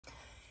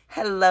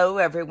Hello,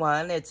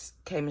 everyone. It's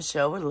K.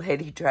 Michelle with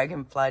Lady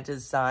Dragonfly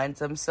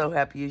Designs. I'm so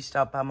happy you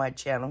stopped by my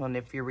channel, and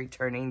if you're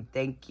returning,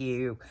 thank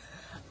you.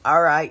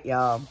 All right,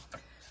 y'all.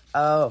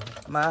 Oh,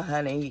 my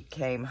honey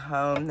came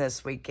home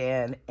this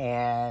weekend,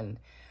 and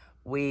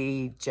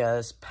we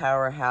just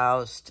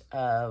powerhoused.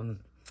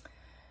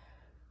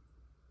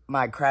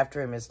 My craft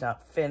room is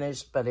not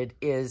finished, but it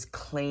is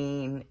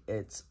clean.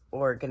 It's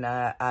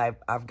organized.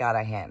 I've got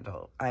a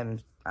handle.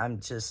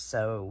 I'm just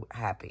so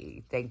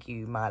happy. Thank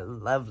you, my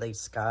lovely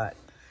Scott.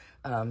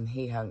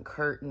 He hung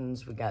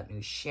curtains. We got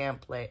new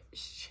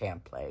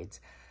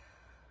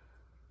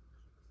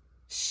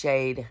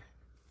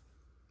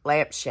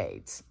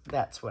lampshades.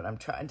 That's what I'm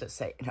trying to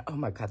say. And oh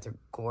my God, they're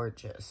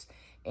gorgeous.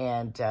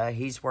 And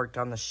he's worked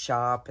on the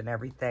shop and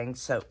everything.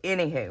 So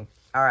anywho,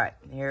 all right,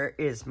 here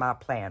is my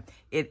plan.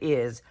 It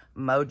is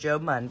Mojo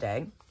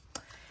Monday.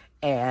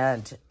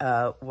 And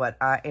what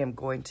I am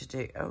going to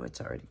do, oh,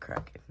 it's already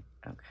cracking.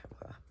 Okay,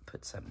 well, I'll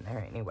put something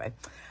there anyway.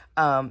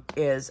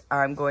 Is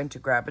I'm going to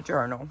grab a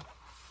journal,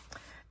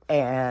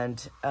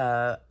 and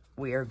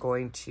we are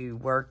going to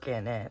work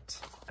in it,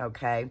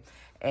 okay?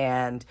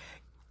 And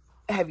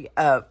have you,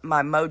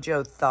 my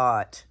Mojo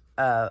thought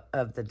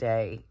of the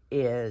day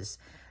is,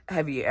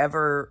 have you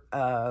ever,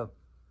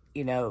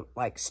 you know,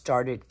 like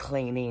started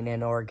cleaning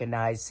and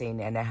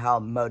organizing, and how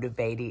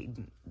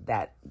motivating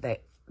that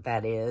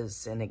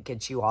is, and it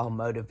gets you all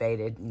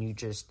motivated, and you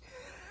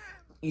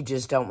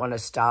just don't want to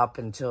stop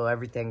until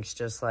everything's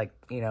just like,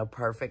 you know,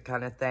 perfect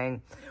kind of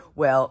thing.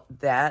 Well,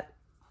 that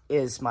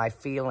is my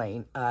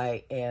feeling.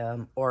 I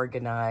am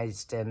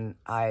organized, and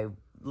I'm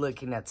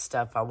looking at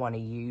stuff I want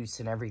to use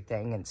and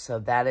everything, and so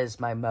that is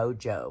my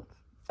Mojo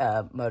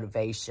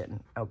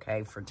motivation,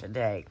 okay, for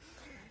today,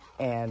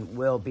 and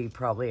will be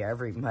probably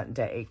every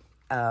Monday.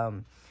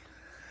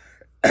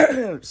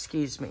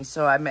 Excuse me.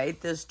 So I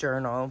made this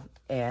journal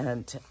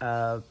and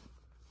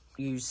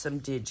used some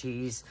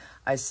digis.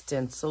 I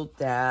stenciled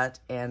that,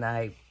 and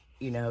I,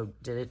 you know,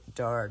 did it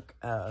dark,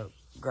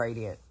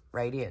 radiant,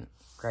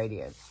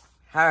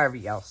 however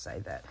y'all say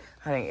that.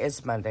 Honey,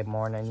 it's Monday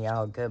morning,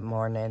 y'all. Good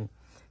morning.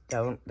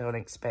 Don't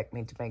expect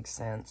me to make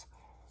sense.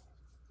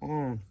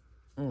 And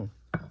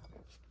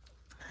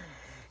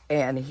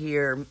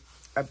here,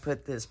 I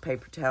put this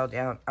paper towel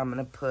down. I'm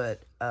going to put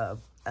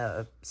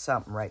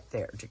something right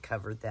there to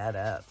cover that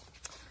up.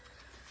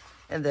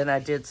 And then I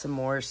did some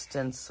more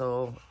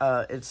stencil.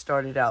 It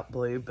started out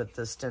blue, but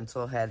the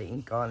stencil had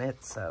ink on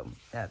it, so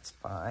that's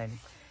fine.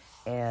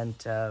 And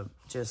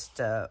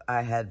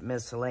I had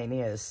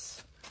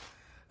miscellaneous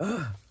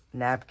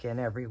napkin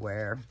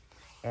everywhere.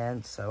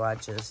 And so I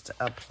just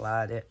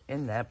applied it.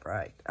 Isn't that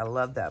bright? I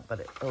love that,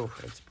 but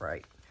it's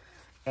bright.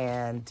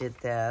 And did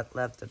that,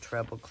 left the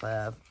treble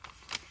clef.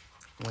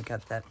 We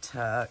got that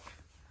tuck.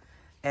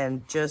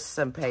 And just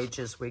some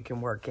pages we can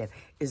work in.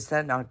 Is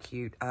that not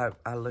cute?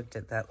 I looked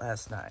at that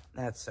last night.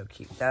 That's so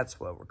cute. That's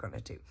what we're going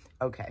to do.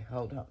 Okay,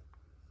 hold on. All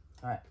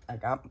right, I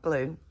got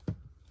blue.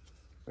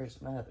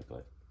 Where's my other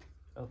glue?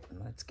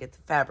 Open. Let's get the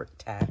fabric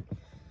tag.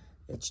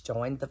 It's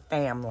joined the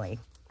family.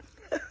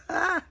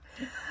 I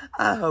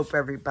hope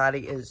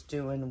everybody is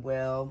doing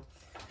well.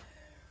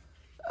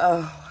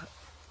 Oh,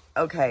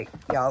 okay,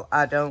 y'all.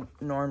 I don't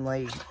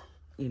normally,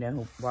 you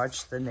know,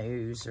 watch the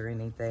news or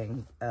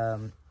anything.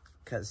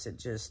 Because it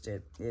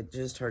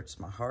just hurts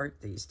my heart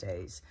these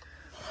days.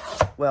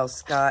 Well,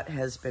 Scott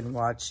has been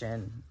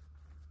watching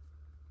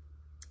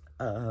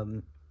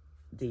the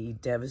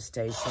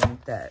devastation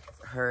that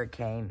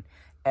Hurricane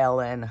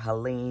Ellen,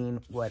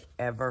 Helene,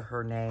 whatever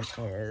her name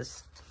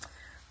is,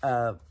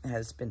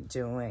 has been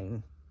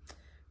doing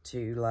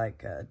to,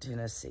 like,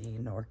 Tennessee,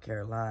 North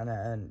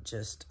Carolina, and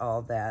just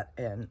all that.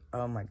 And,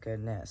 oh, my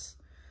goodness.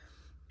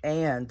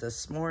 And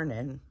this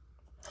morning,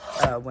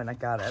 when I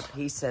got up,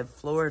 he said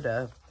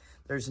Florida,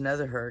 there's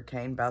another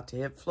hurricane about to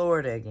hit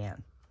Florida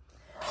again.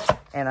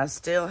 And I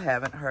still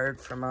haven't heard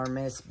from our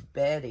Miss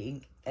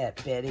Betty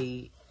at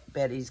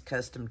Betty's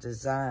Custom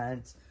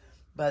Designs.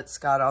 But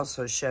Scott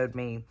also showed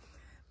me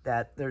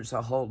that there's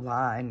a whole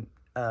line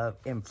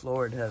in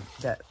Florida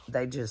that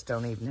they just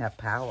don't even have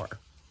power.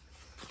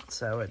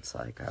 So it's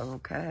like,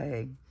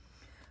 okay.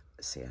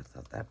 See, I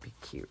thought that'd be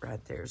cute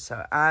right there.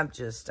 So I've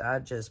just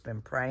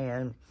been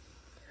praying.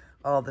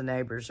 All the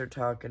neighbors are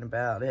talking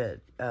about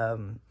it.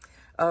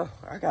 Oh,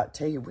 I got to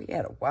tell you, we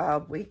had a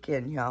wild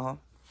weekend, y'all.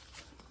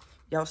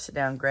 Y'all sit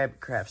down and grab your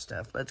craft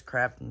stuff. Let's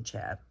craft and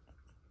chat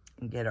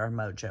and get our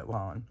mojo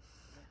on.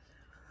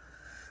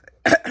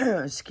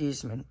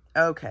 Excuse me.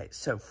 Okay,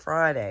 so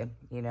Friday,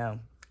 you know,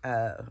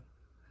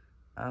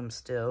 I'm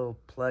still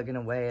plugging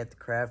away at the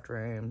craft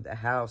room. The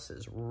house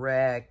is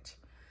wrecked,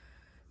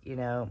 you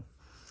know.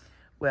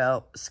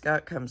 Well,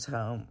 Scott comes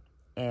home,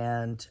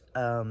 and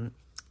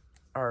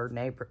our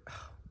neighbor...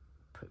 Oh,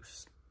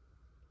 poos.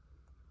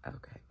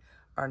 Okay.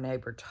 Our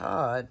neighbor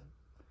Todd,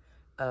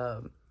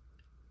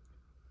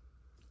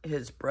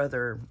 his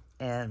brother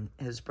and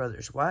his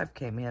brother's wife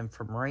came in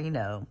from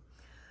Reno,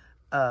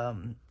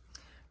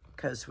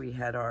 because we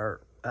had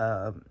our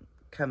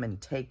come and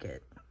take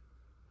it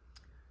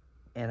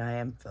and I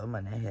am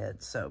filming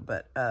ahead. So,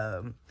 but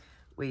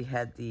we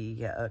had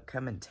the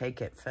Come and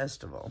Take It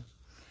festival.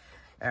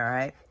 All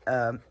right.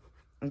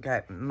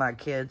 Okay, my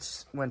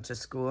kids went to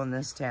school in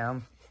this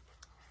town,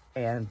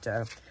 and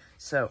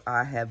so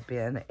I have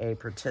been a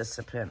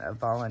participant, a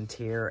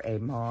volunteer, a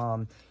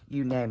mom,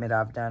 you name it,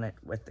 I've done it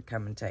with the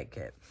Come and Take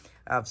It.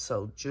 I've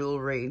sold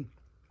jewelry.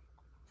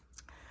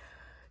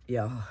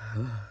 Yeah,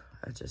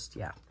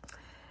 yeah.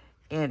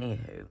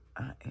 Anywho,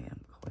 I am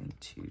going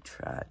to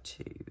try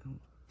to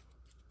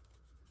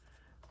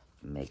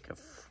make a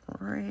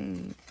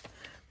frame,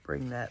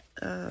 bring that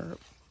up.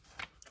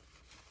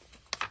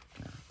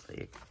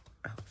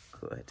 Oh,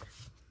 good.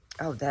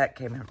 Oh, that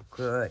came out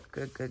good,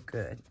 good, good,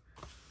 good.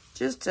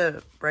 Just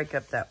to break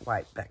up that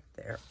white back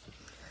there.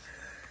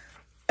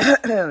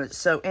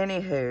 So,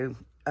 anywho,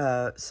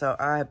 so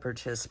I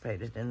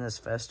participated in this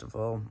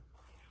festival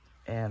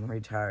and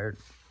retired,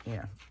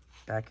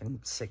 back in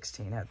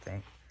 16, I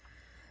think.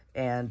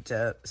 And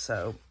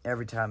so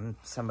every time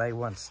somebody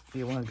wants,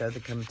 you want to go to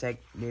Come and Take,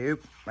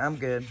 nope, I'm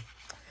good.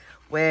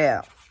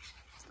 Well,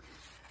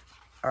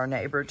 our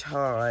neighbor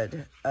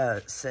Todd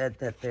said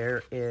that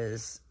there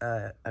is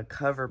a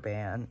cover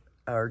band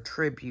or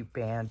tribute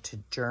band to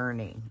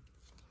Journey.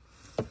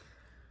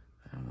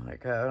 I'm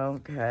like, oh,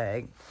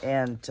 okay.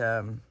 And,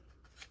 oh,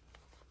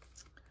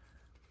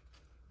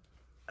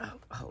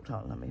 hold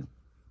on, let me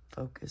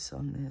focus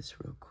on this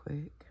real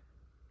quick.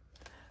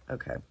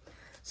 Okay,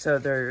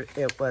 so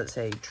it was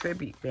a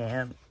tribute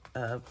band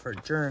for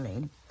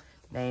Journey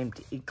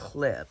named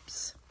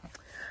Eclipse.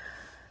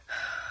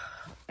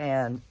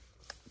 And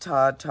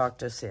Todd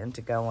talked us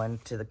into going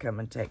to the Come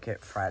and Take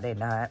It Friday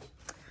night.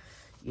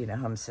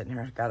 I'm sitting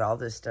here, I got all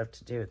this stuff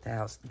to do at the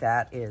house.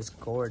 That is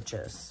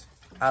gorgeous.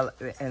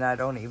 And I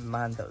don't even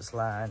mind those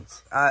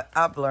lines.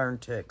 I've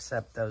learned to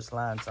accept those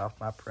lines off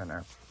my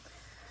printer.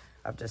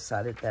 I've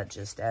decided that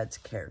just adds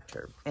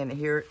character. And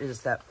here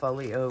is that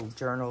folio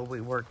journal we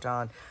worked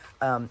on.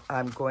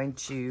 I'm going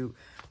to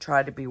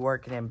try to be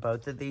working in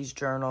both of these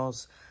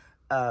journals.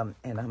 And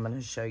I'm going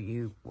to show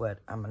you what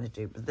I'm going to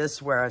do. But this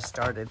is where I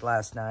started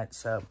last night.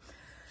 So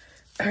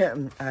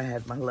I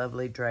had my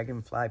lovely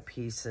dragonfly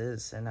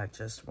pieces. And I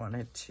just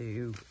wanted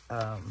to,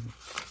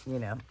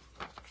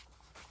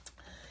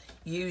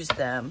 use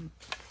them.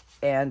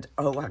 And,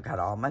 oh, I got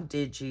all my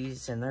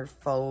digis in their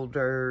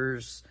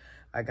folders.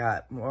 I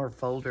got more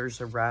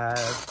folders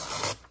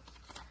arrived.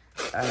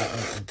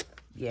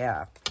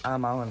 Yeah,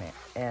 I'm on it.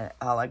 And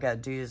all I got to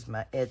do is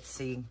my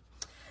Etsy.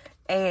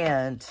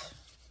 And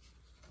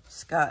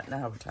Scott and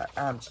I were talking.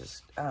 I'm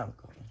going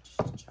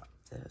to chop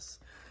this.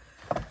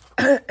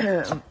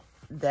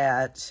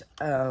 That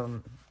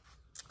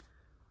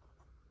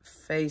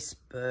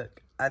Facebook,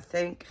 I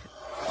think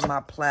my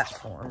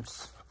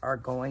platforms are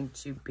going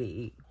to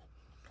be,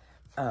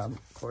 of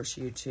course,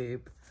 YouTube,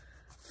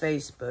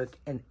 Facebook,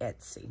 and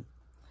Etsy.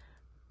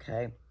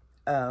 Okay.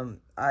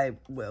 I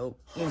will,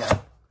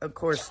 of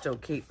course, still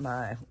keep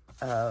my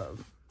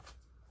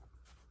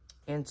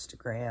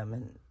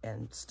Instagram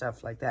and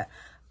stuff like that.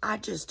 I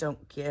just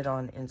don't get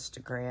on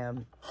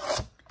Instagram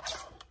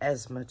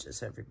as much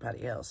as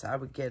everybody else. I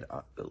would get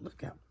on,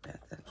 look how bad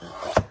that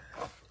looks.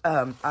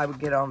 I would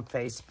get on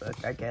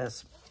Facebook, I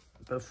guess,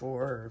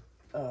 before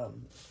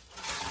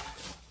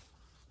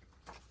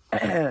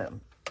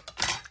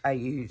I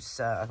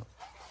use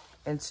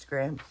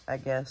Instagram, I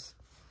guess.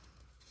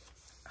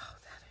 Oh,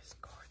 that is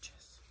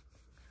gorgeous.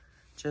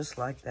 Just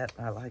like that,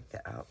 I like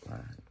the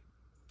outline.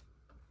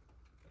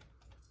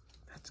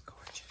 That's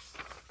gorgeous.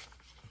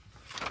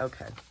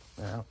 Okay,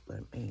 well,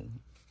 let me...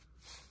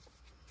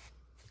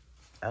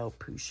 Oh,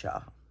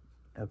 Pusha.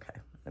 Okay,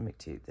 let me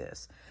do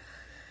this.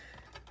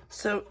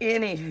 So,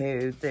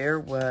 anywho, there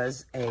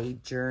was a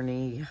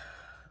Journey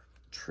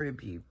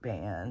tribute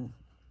band.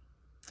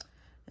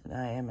 And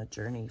I am a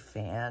Journey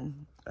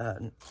fan.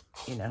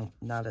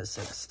 Not as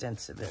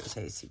extensive as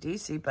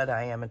AC/DC, but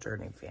I am a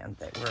Journey fan.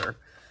 They were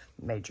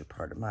a major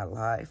part of my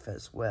life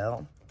as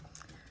well.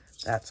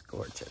 That's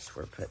gorgeous.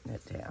 We're putting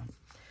it down.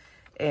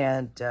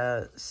 And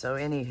so,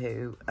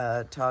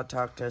 anywho, Todd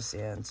talked us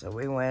in. So,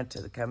 we went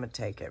to the Come and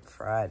Take It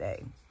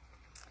Friday.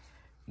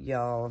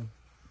 Y'all,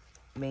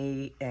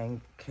 me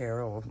and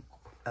Carol,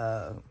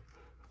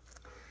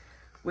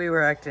 we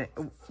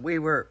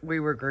were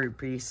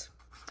groupies.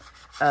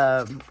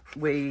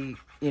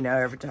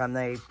 Every time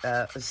they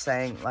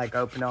sang, like,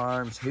 Open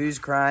Arms, Who's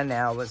Crying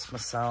Now was my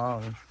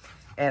song.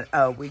 And,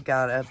 we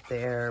got up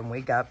there and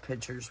we got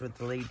pictures with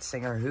the lead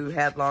singer who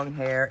had long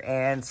hair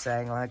and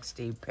sang like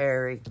Steve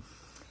Perry.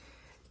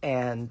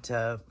 And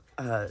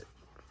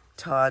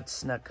Todd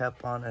snuck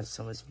up on us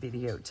and was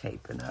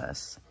videotaping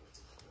us.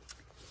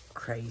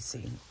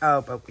 Crazy.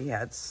 Oh, but we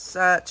had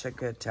such a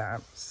good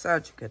time.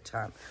 Such a good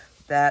time.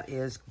 That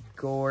is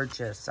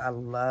gorgeous. I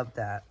love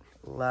that.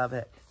 Love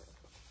it.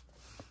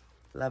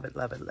 Love it,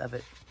 love it, love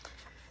it.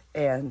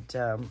 And,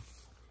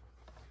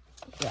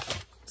 yeah.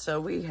 So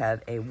we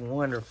had a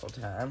wonderful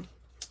time.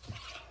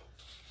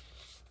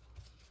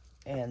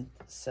 And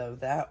so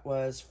that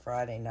was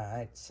Friday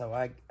night. So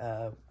I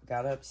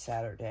got up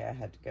Saturday. I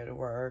had to go to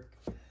work.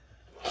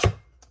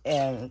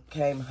 and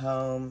came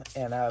home,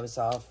 and I was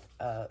off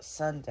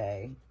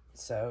Sunday.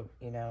 So,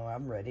 you know,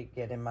 I'm ready to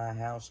get in my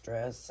house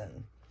dress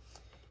and,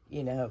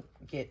 you know,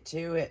 get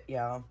to it,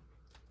 y'all.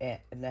 And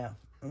no,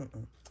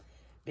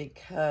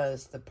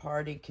 because the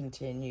party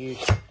continued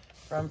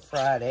from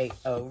Friday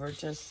over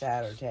to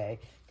Saturday.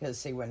 Because,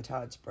 see, when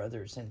Todd's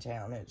brother's in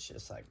town, it's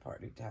just like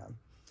party time.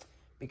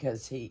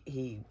 Because he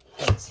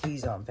thinks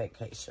he's on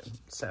vacation.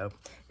 So,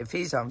 if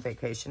he's on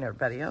vacation,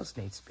 everybody else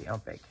needs to be on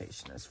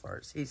vacation as far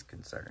as he's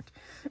concerned.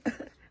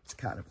 It's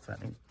kind of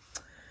funny.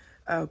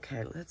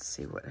 Okay, let's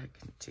see what I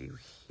can do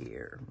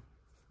here.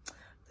 I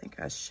think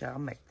I shall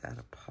make that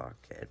a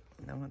pocket.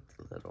 I want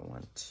the little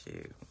one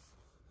too.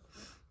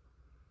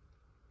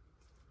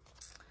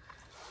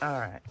 All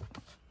right.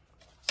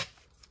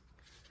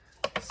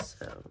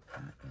 So I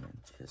am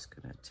just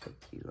going to take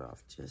you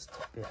off just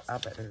a bit. I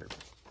better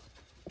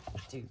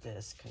do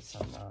this because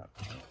I'm not.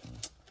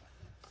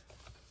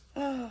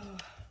 Oh.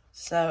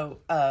 So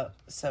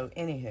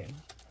anywho.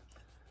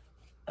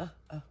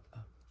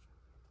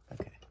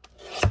 Okay.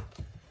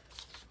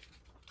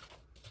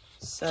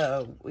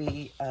 So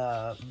we,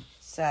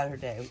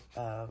 Saturday,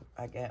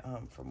 I get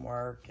home from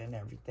work and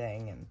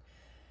everything and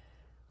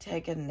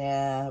take a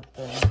nap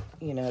and,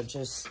 you know,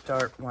 just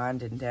start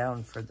winding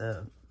down for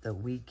the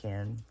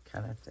weekend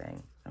kind of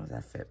thing. Oh,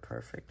 that fit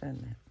perfect,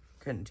 didn't it?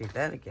 Couldn't do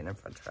that again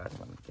if I tried.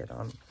 Let me get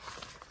on.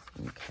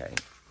 Okay.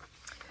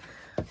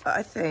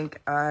 I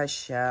think I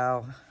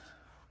shall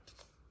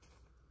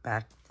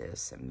back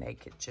this and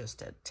make it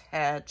just a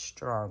tad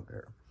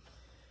stronger.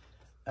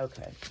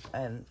 Okay,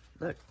 and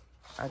look,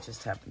 I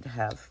just happen to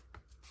have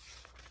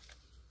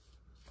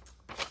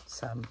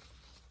some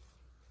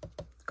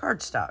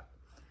cardstock.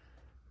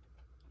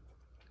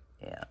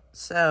 Yeah,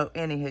 so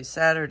anywho,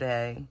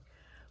 Saturday,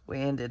 we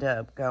ended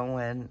up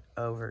going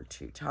over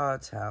to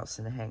Todd's house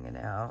and hanging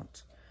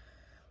out.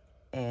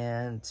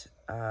 And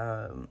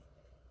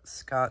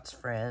Scott's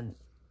friend,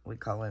 we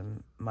call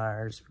him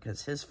Myers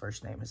because his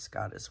first name is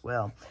Scott as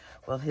well.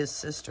 Well, his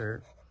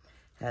sister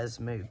has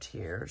moved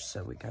here,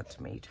 so we got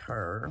to meet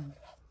her.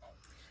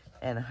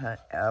 And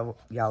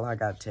y'all, I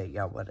got to tell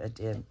y'all what I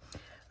did.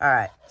 All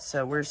right,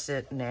 so we're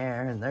sitting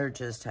there, and they're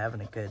just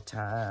having a good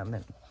time.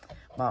 And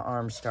my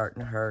arm's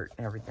starting to hurt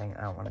and everything.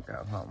 I want to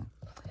go home.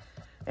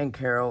 And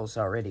Carol's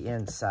already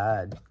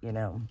inside, you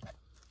know.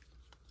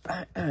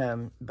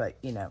 But,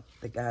 you know,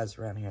 the guys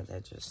around here,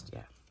 they just,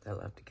 yeah, they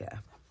love to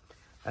gab.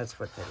 That's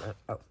what they love.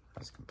 Oh, I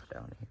was going to put it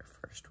on here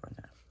first,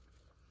 wasn't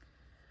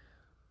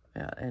I?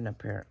 Yeah, and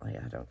apparently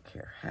I don't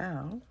care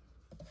how.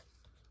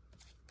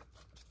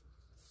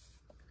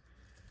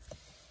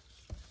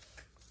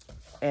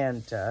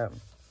 And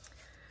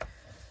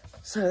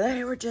so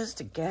they were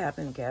just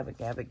gabbing.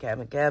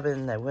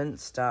 They wouldn't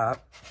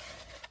stop.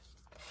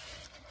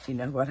 You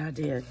know what I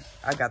did?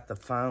 I got the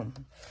phone.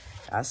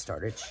 I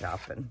started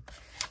shopping.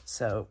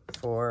 So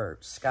for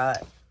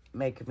Scott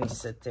making me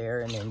sit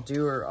there and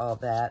endure all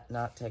that,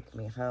 not taking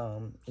me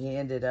home, he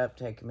ended up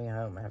taking me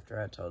home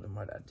after I told him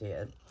what I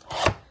did.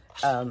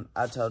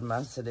 I told him,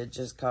 I said, it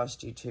just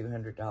cost you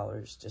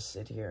 $200 to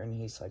sit here. And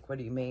he's like, what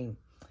do you mean?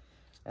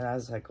 And I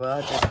was like, well,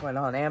 I just went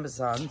on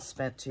Amazon and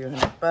spent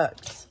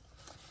 $200.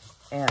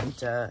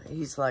 And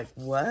he's like,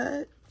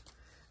 what?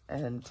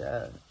 And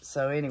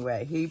so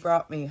anyway, he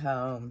brought me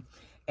home.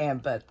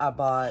 But I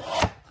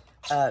bought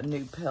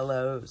new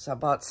pillows. I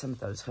bought some of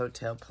those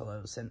hotel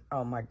pillows. And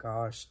oh my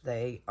gosh,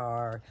 they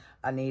are,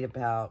 I need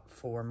about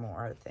 4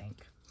 more, I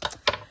think.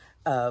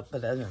 But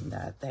other than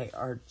that, they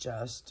are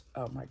just,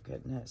 oh my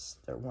goodness,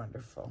 they're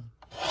wonderful.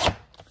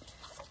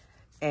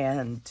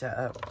 And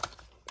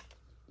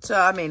so,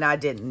 I mean, I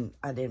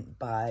didn't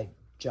buy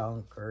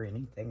junk or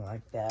anything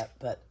like that,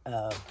 but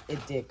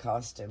it did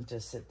cost him to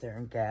sit there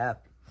and gab.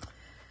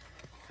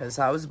 Because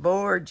I was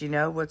bored, you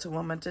know, what's a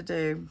woman to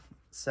do?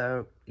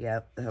 So, yeah,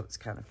 that was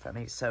kind of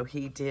funny. So,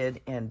 he did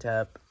end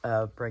up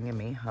bringing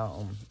me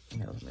home. You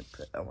know, let me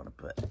put, I want to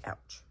put,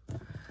 ouch.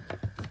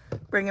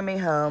 Bringing me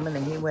home, and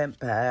then he went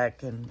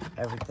back and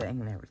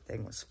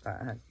everything was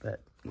fine. But,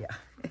 yeah.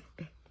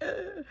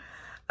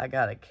 I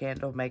got a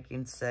candle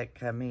making set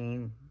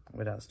coming.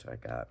 What else do I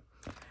got?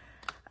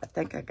 I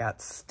think I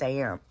got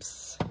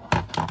stamps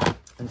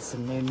and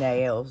some new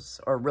nails,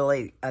 or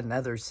really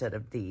another set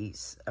of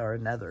these, or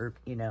another,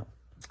 you know,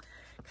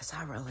 because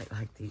I really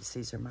like these.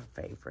 These are my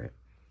favorite.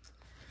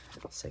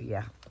 So,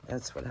 yeah,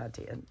 that's what I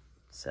did.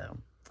 So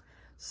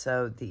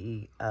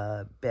the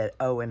bed,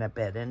 oh, and a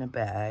bed in a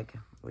bag,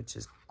 which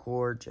is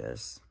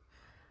gorgeous.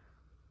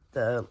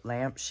 The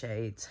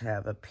lampshades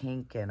have a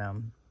pink in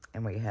them,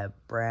 and we have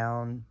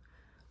brown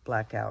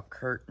blackout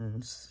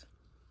curtains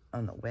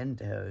on the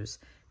windows.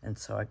 And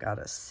so I got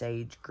a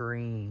sage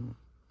green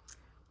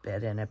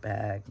bed in a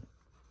bag.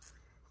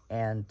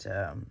 And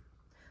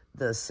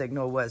the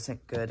signal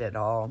wasn't good at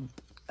all.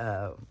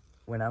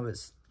 When I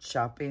was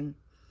shopping,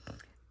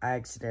 I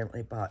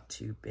accidentally bought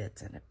 2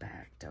 beds in a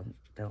bag.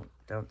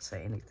 Don't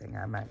say anything.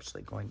 I'm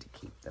actually going to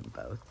keep them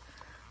both.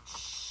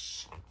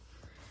 Shh.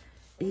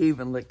 He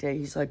even looked at it.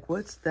 He's like,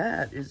 what's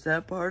that? Is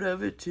that part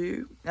of it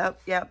too?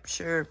 Yep,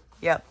 sure.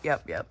 Yep.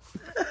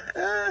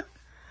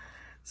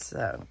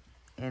 So,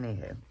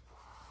 anywho.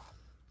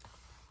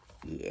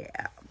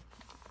 Yeah.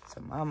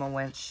 So, Mama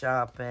went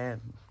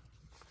shopping.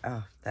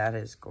 Oh, that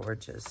is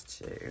gorgeous,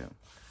 too.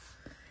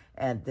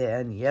 And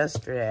then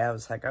yesterday, I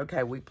was like,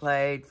 okay, we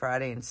played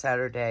Friday and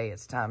Saturday.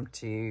 It's time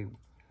to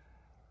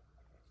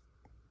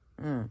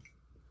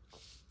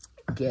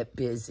get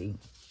busy.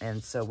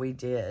 And so we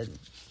did.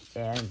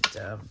 And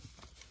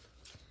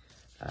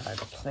I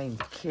cleaned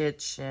the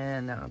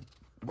kitchen,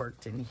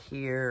 worked in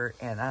here.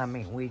 And, I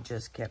mean, we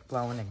just kept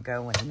blowing and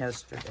going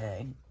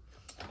yesterday.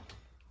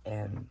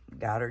 And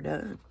got her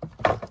done.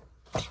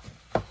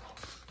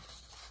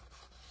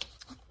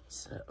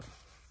 So,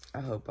 I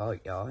hope all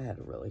y'all had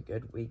a really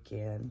good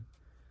weekend.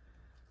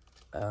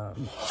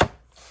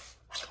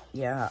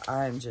 Yeah,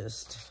 I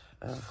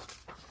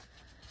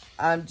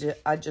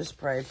just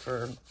pray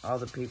for all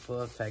the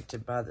people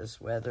affected by this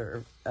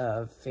weather.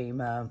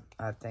 FEMA,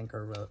 I think,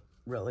 are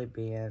really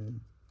being,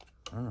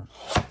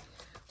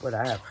 what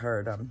I have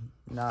heard, I'm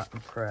not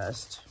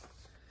impressed.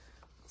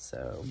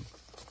 So,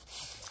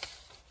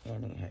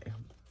 anyhow.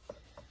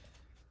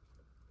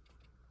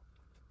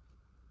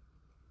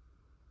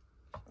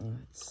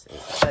 Let's see.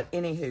 But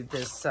anywho,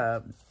 this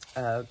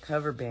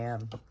cover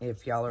band,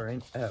 if y'all are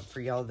in,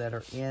 for y'all that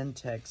are in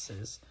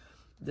Texas,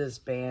 this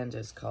band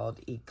is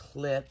called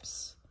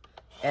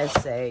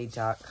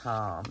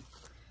EclipseSA.com.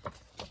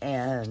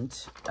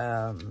 And,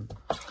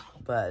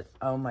 but,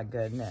 oh my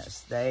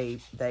goodness, they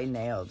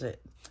nailed it.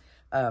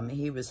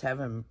 He was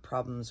having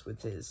problems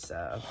with his,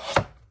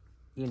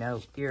 you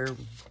know, ear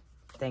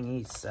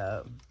thingies.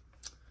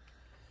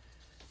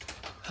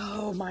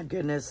 Oh my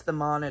goodness, the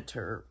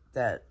monitor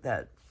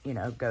that you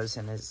know, goes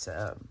in his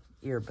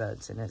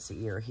earbuds in his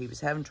ear. He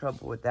was having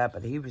trouble with that,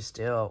 but he was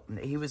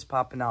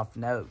popping off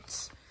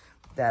notes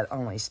that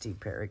only Steve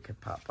Perry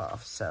could pop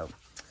off. So,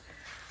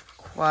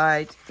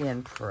 quite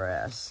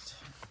impressed.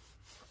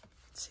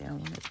 Let's see, I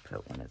wanted to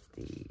put one of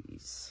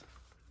these.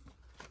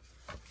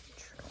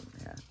 Trim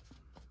that.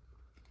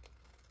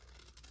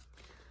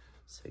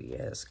 So,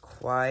 yes,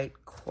 quite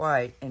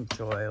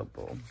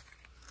enjoyable.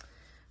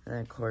 And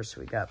then, of course,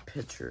 we got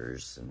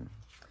pictures, and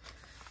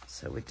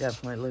so we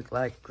definitely look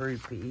like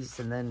groupies.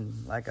 And then,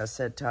 like I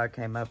said, Todd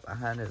came up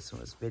behind us and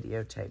was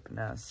videotaping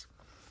us.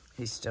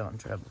 He's still in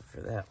trouble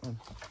for that one.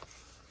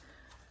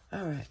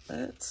 All right,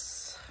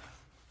 let's...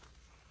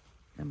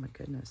 Oh, my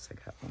goodness, I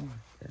got more.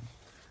 Then.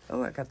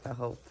 Oh, I got the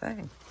whole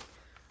thing.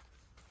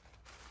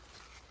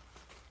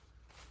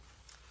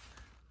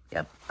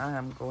 Yep,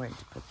 I'm going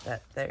to put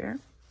that there.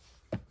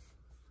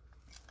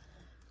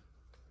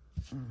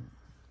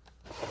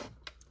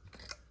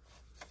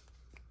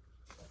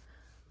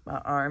 My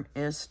arm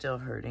is still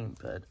hurting,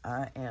 but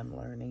I am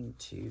learning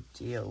to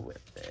deal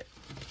with it.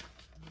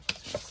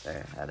 Since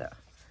I had a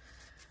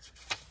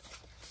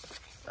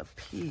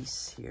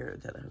piece here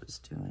that I was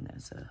doing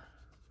as a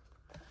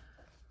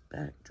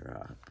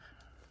backdrop.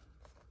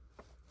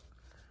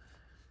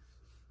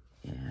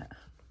 Yeah.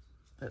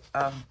 But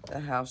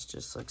the house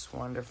just looks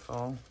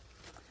wonderful.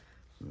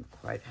 I'm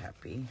quite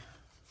happy.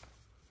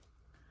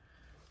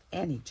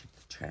 And he took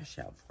the trash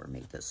out for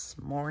me this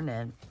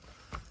morning.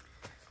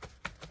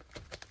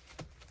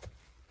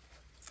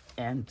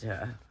 And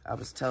I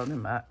was telling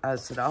him, I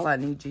said, all I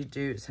need you to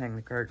do is hang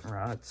the curtain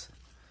rods,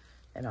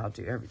 and I'll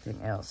do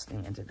everything else. And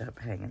he ended up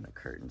hanging the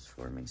curtains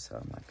for me. So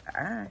I'm like,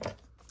 all right.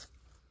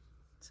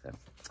 So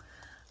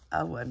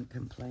I wasn't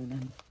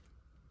complaining.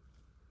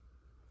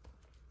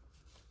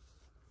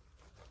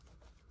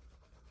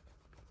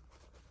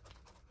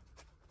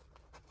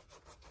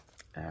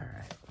 All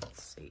right,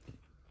 let's see.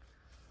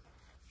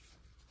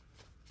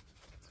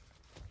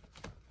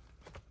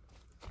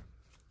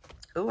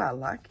 Oh, I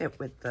like it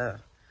with the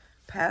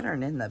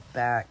pattern in the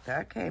back.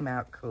 That came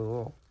out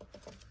cool.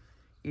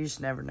 You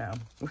just never know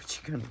what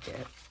you're gonna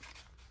get.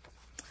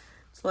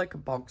 It's like a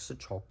box of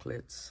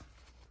chocolates.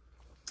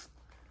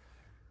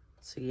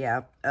 So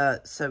yeah,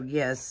 so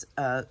yes,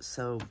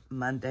 so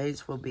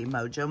Mondays will be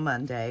Mojo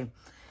Monday,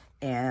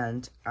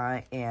 and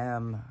I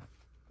am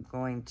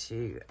going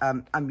to,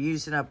 I'm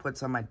using up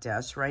what's on my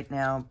desk right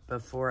now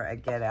before I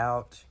get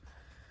out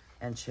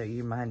and show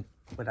you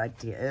what I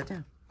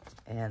did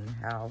and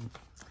how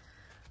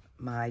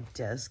my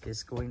desk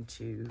is going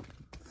to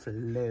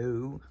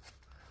flow.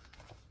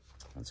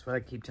 That's what I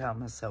keep telling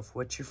myself.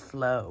 What's your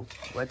flow?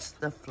 What's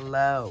the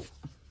flow?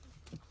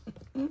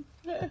 I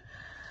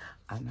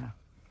know.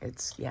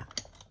 It's, yeah.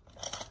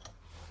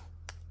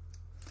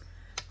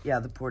 Yeah,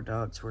 the poor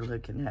dogs were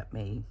looking at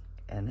me.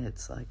 And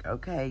it's like,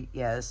 okay,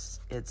 yes,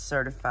 it's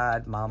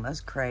certified. Mama's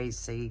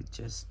crazy.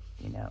 Just,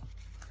 you know,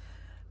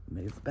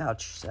 move about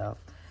yourself.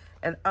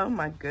 And, oh,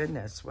 my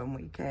goodness, when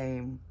we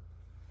came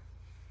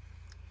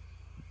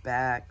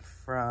back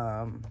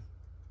from,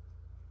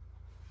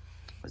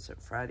 was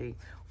it Friday?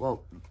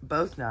 Well,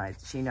 both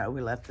nights, you know,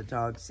 we left the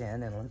dogs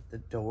in and left the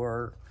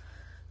door,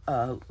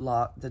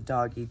 locked the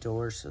doggy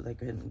door so they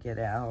couldn't get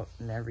out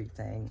and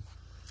everything.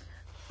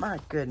 My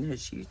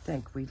goodness, you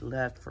think we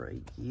left for a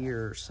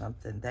year or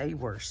something. They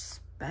were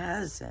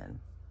spazzing.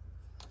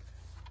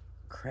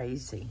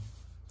 Crazy.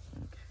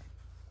 Okay.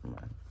 I'm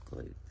going to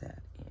glue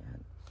that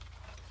in.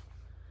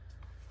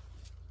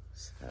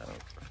 So,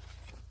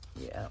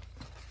 yeah.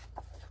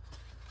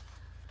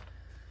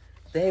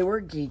 They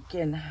were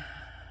geeking.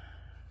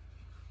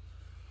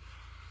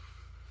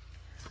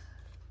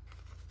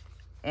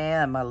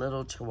 And my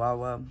little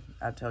Chihuahua,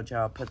 I told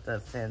y'all I put the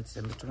fence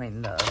in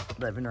between the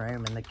living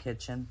room and the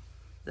kitchen.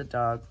 The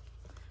dog,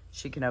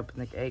 she can open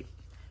the gate.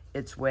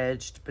 It's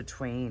wedged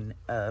between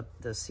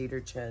the cedar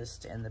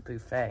chest and the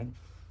buffet.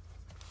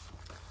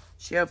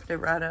 She opened it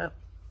right up.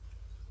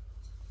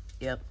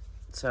 Yep.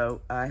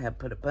 So I have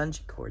put a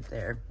bungee cord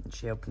there. And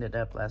she opened it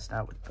up last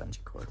night with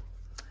bungee cord.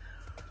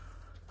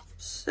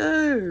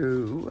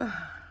 So,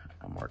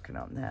 I'm working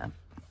on that.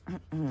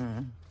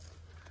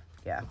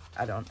 Yeah,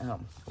 I don't know.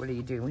 What do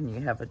you do when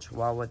you have a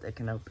Chihuahua that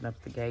can open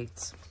up the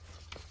gates?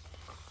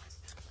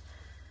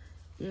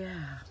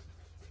 Yeah.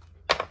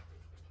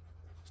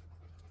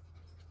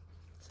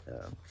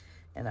 So,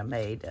 and I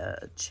made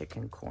a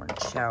chicken corn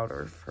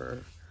chowder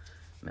for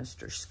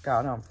Mr.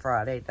 Scott on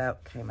Friday.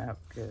 That came out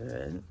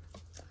good.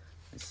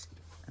 Let's see.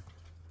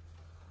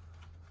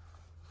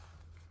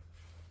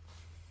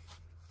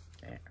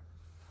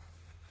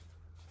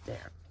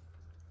 There.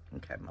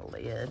 Okay, my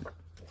lid.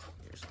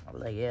 Here's my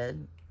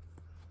lid.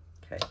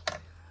 Okay.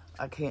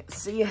 I can't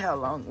see how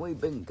long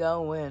we've been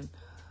going.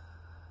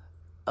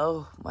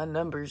 Oh, my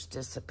numbers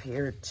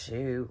disappeared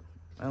too.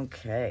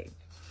 Okay.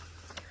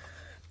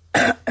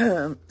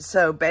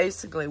 So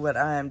basically what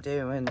I am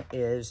doing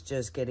is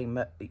just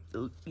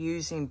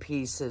using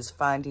pieces,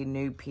 finding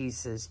new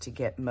pieces to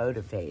get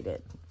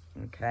motivated.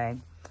 Okay.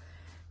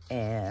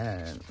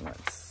 And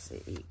let's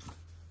see.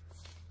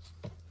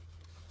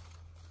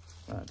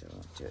 I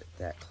don't do it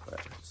that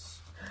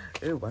close.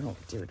 Ooh, I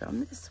don't do it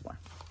on this one.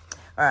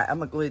 All right, I'm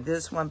going to glue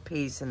this one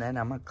piece, and then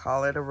I'm going to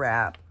call it a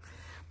wrap.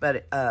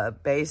 But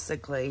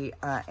basically,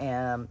 I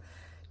am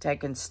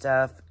taking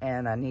stuff,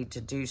 and I need to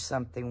do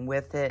something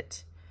with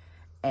it.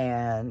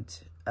 And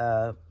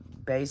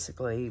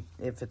basically,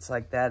 if it's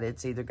like that,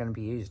 it's either going to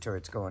be used or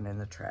it's going in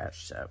the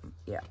trash. So,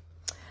 yeah.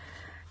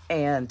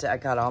 And I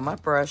got all my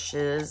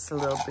brushes, a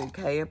little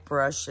bouquet of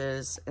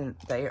brushes, and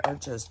they are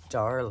just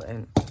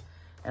darling.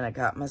 And I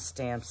got my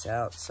stamps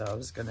out, so I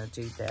was going to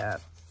do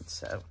that.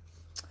 So,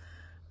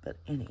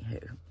 but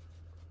anywho.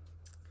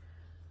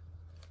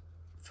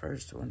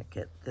 First, I want to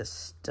get this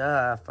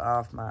stuff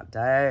off my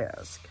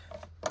desk.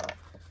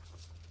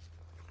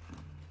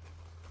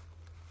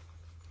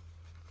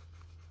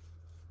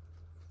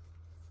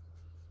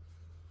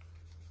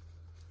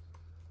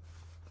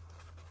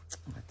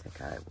 I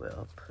think I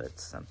will put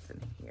something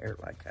here,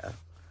 like a,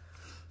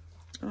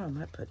 oh, I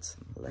might put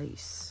some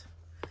lace.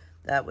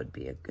 That would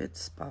be a good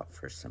spot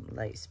for some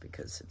lace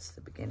because it's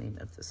the beginning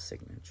of the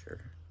signature.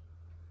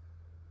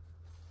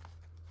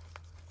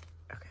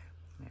 Okay,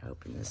 let me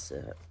open this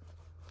up.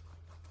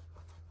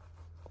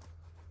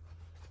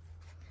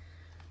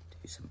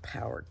 Do some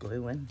power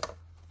gluing.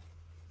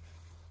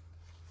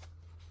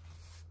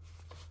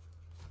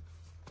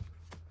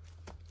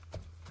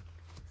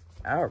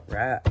 All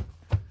right.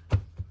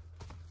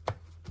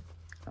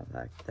 I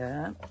like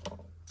that.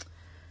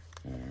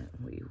 And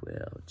we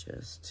will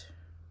just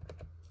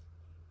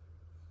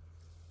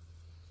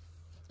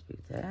do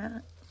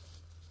that.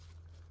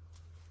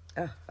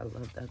 Oh, I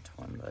love that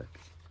torn look.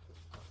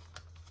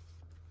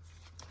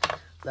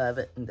 Love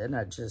it. And then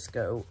I just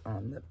go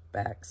on the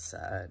back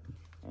side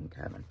and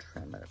kind of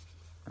trim it.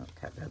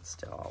 Okay, that's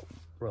still all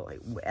really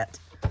wet.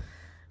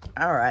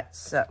 All right,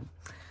 so,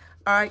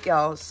 all right,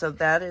 y'all. So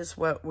that is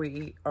what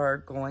we are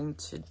going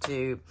to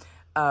do.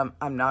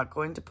 I'm not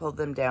going to pull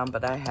them down,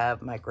 but I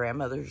have my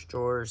grandmother's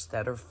drawers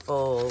that are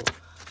full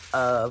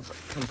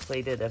of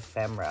completed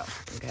ephemera,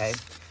 okay?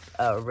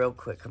 Real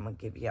quick, I'm going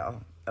to give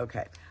y'all,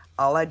 okay.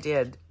 All I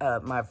did,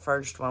 my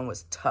first one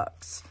was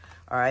tucks,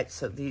 all right?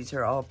 So these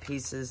are all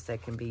pieces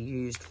that can be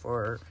used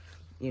for,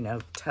 you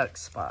know, tuck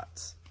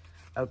spots,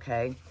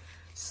 okay?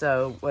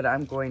 So what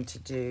I'm going to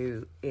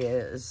do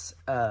is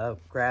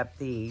grab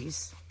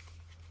these.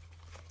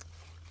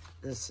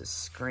 This is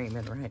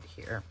screaming right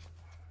here.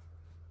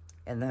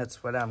 And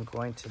that's what I'm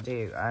going to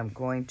do. I'm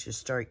going to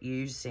start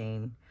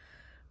using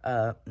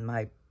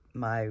my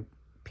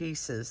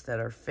pieces that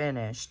are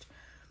finished.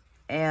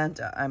 And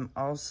I'm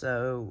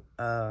also,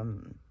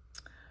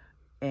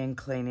 in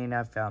cleaning,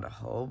 I found a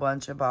whole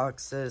bunch of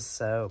boxes.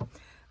 So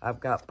I've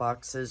got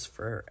boxes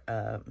for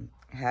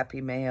Happy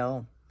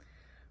Mail,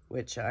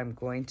 which I'm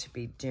going to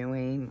be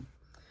doing.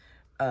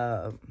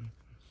 Yeah,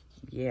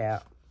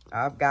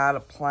 I've got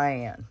a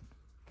plan.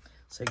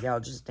 So y'all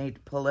just need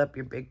to pull up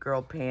your big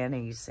girl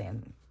panties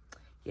and,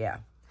 yeah,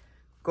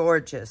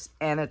 gorgeous.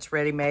 And it's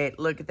ready-made.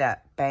 Look at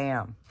that.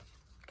 Bam.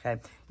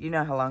 Okay. You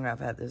know how long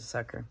I've had this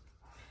sucker.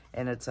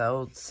 And it's an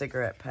old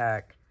cigarette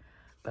pack.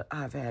 But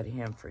I've had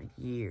him for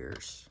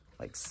years.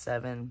 Like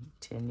 7,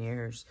 10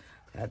 years.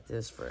 I've had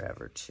this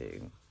forever,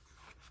 too.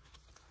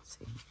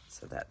 See?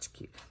 So that's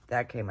cute.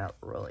 That came out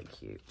really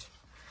cute.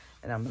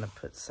 And I'm going to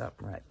put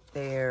something right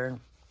there.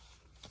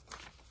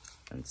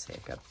 And see, I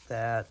got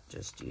that.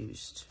 Just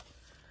used...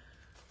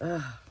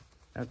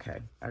 okay,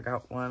 I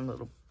got one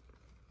little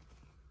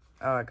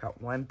Oh, I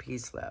got one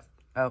piece left.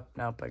 Oh,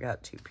 nope, I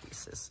got 2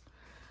 pieces.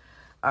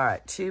 All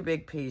right, 2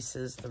 big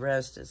pieces. The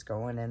rest is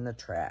going in the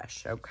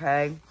trash,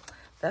 okay?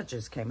 That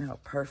just came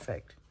out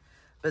perfect.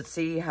 But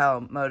see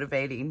how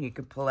motivating you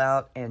can pull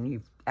out and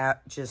you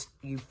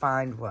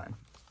find one,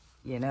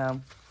 you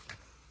know?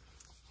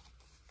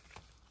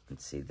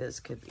 Let's see, this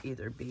could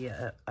either be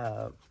a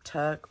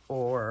tuck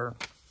or,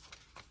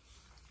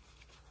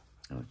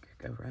 oh, it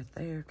could go right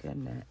there,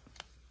 couldn't it?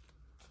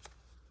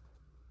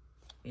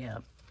 Yeah,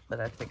 but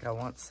I think I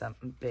want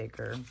something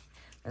bigger.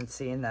 And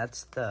seeing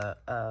that's the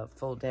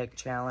full deck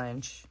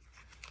challenge.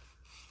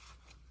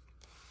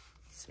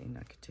 Seeing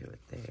I could do it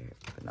there,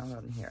 but not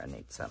on here. I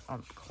need something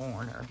on the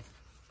corner.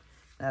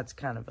 That's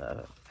kind of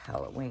a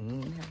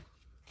Halloween.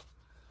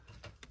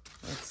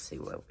 Let's see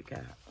what we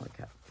got. We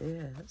got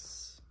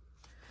this.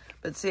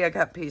 But see, I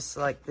got pieces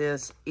like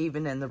this,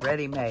 even in the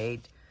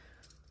ready-made.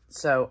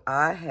 So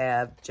I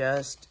have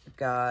just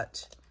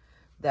got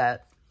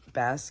that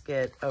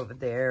basket over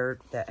there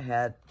that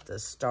had the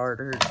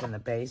starters and the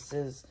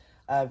bases.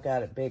 I've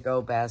got a big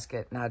old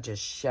basket, and I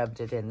just shoved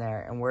it in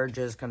there. And we're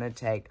just going to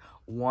take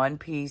one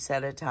piece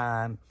at a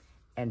time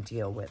and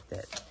deal with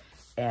it.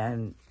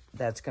 And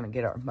that's going to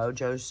get our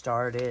mojo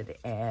started,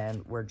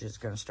 and we're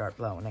just going to start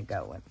blowing and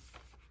going.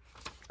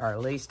 Or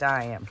at least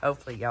I am.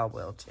 Hopefully y'all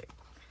will too.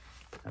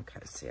 Okay,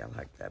 see, I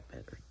like that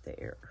better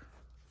there.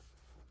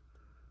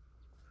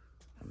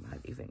 I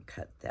might even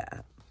cut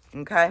that.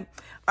 Okay?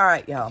 All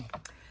right, y'all.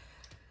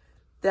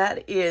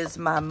 That is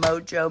my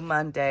Mojo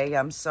Monday.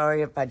 I'm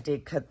sorry if I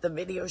did cut the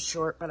video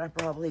short, but I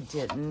probably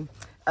didn't.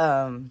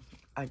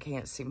 I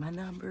can't see my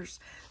numbers.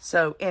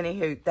 So,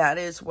 anywho, that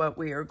is what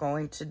we are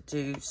going to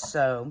do.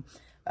 So,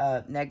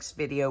 next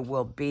video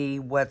will be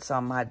what's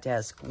on my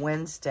desk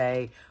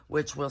Wednesday,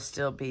 which will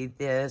still be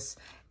this.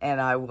 And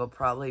I will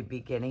probably be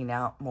getting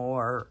out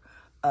more,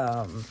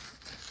 oh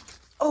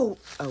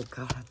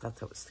God, I thought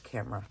that was the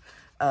camera.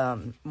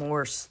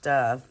 More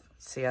stuff.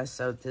 See, I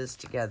sewed this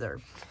together.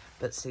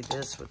 But see,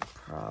 this would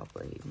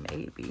probably,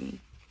 maybe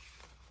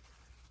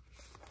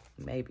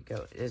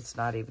go, it's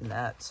not even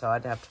that. So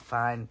I'd have to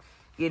find,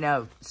 you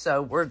know,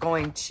 so we're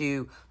going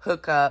to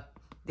hook up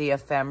the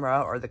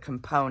ephemera, or the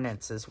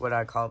components is what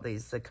I call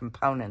these, the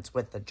components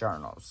with the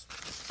journals.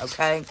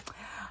 Okay?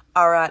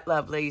 All right,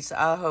 lovelies.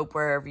 I hope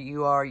wherever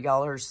you are,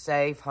 y'all are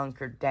safe,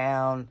 hunkered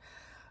down,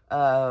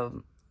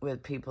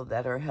 with people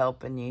that are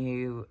helping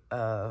you.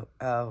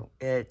 I'm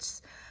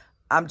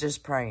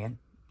just praying.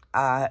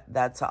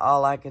 That's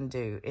all I can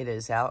do. It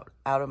is out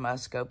of my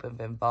scope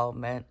of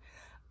involvement.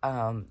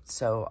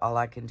 So all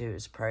I can do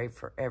is pray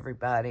for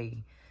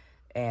everybody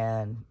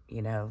and,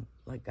 you know,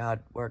 let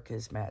God work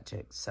his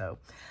magic. So,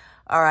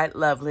 all right,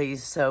 lovelies.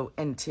 So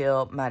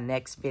until my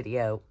next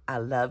video, I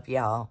love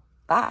y'all.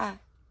 Bye.